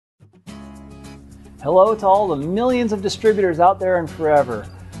Hello to all the millions of distributors out there and forever.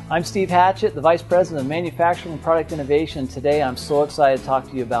 I'm Steve Hatchett, the Vice President of Manufacturing and Product Innovation. Today I'm so excited to talk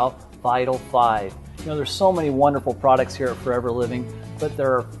to you about Vital 5. You know, there's so many wonderful products here at Forever Living, but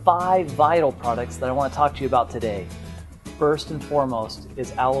there are 5 vital products that I want to talk to you about today. First and foremost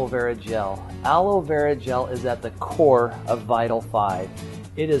is Aloe Vera Gel. Aloe Vera Gel is at the core of Vital 5.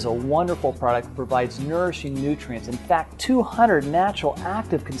 It is a wonderful product that provides nourishing nutrients. In fact, 200 natural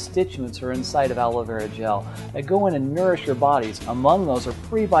active constituents are inside of Aloe Vera Gel that go in and nourish your bodies. Among those are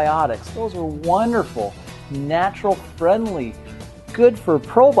prebiotics. Those are wonderful, natural, friendly, good for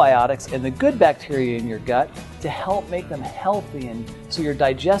probiotics and the good bacteria in your gut to help make them healthy, and so your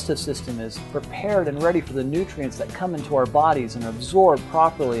digestive system is prepared and ready for the nutrients that come into our bodies and are absorbed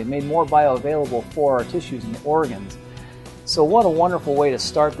properly and made more bioavailable for our tissues and organs. So what a wonderful way to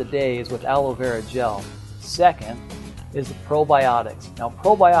start the day is with Aloe Vera Gel. Second is the probiotics. Now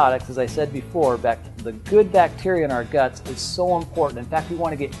probiotics, as I said before, the good bacteria in our guts is so important. In fact, we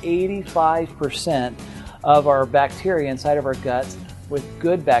want to get 85% of our bacteria inside of our guts with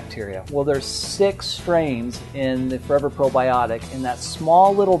good bacteria. Well, there's 6 strains in the Forever Probiotic. In that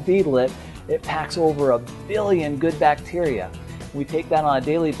small little beadlet, it packs over 1 billion good bacteria. We take that on a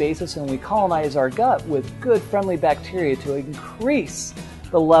daily basis and we colonize our gut with good friendly bacteria to increase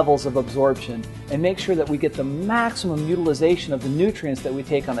the levels of absorption and make sure that we get the maximum utilization of the nutrients that we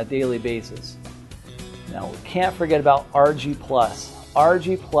take on a daily basis. Now, we can't forget about ARGI Plus.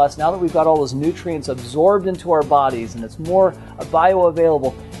 ARGI Plus, now that we've got all those nutrients absorbed into our bodies and it's more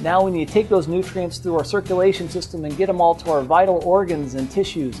bioavailable, now we need to take those nutrients through our circulation system and get them all to our vital organs and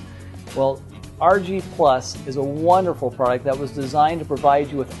tissues. Well, ARGI Plus is a wonderful product that was designed to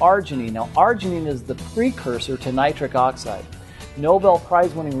provide you with arginine. Now, arginine is the precursor to nitric oxide. Nobel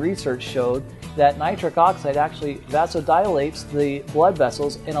Prize-winning research showed that nitric oxide actually vasodilates the blood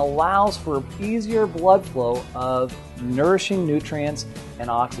vessels and allows for easier blood flow of nourishing nutrients and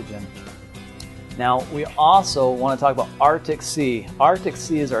oxygen. Now, we also want to talk about Arctic Sea. Arctic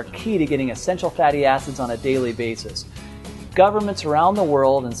Sea is our key to getting essential fatty acids on a daily basis. Governments around the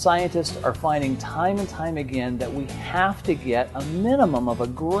world and scientists are finding time and time again that we have to get a minimum of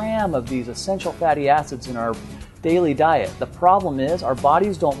 1 gram of these essential fatty acids in our daily diet. The problem is our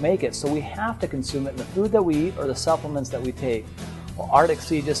bodies don't make it, so we have to consume it in the food that we eat or the supplements that we take. Well, Arctic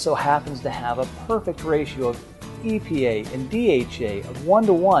Sea just so happens to have a perfect ratio of EPA and DHA of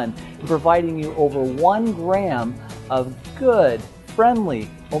 1:1, providing you over 1 gram of good, friendly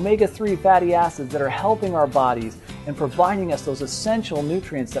omega-3 fatty acids that are helping our bodies and providing us those essential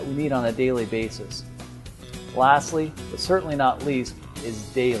nutrients that we need on a daily basis. Lastly, but certainly not least, is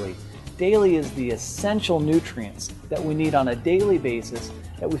daily. Daily is the essential nutrients that we need on a daily basis,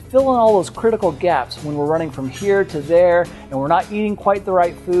 that we fill in all those critical gaps when we're running from here to there and we're not eating quite the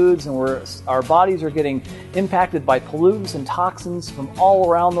right foods and our bodies are getting impacted by pollutants and toxins from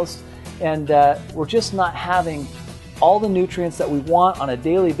all around us, and we're just not having all the nutrients that we want on a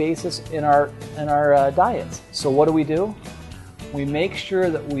daily basis in our diets. So what do? We make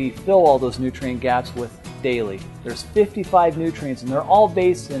sure that we fill all those nutrient gaps with daily. There's 55 nutrients and they're all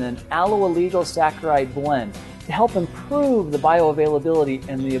based in an aloe oligosaccharide blend to help improve the bioavailability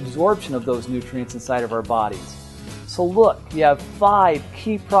and the absorption of those nutrients inside of our bodies. So look, you have 5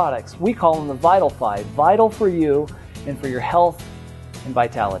 key products. We call them the Vital 5, vital for you and for your health and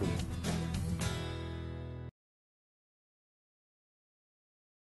vitality.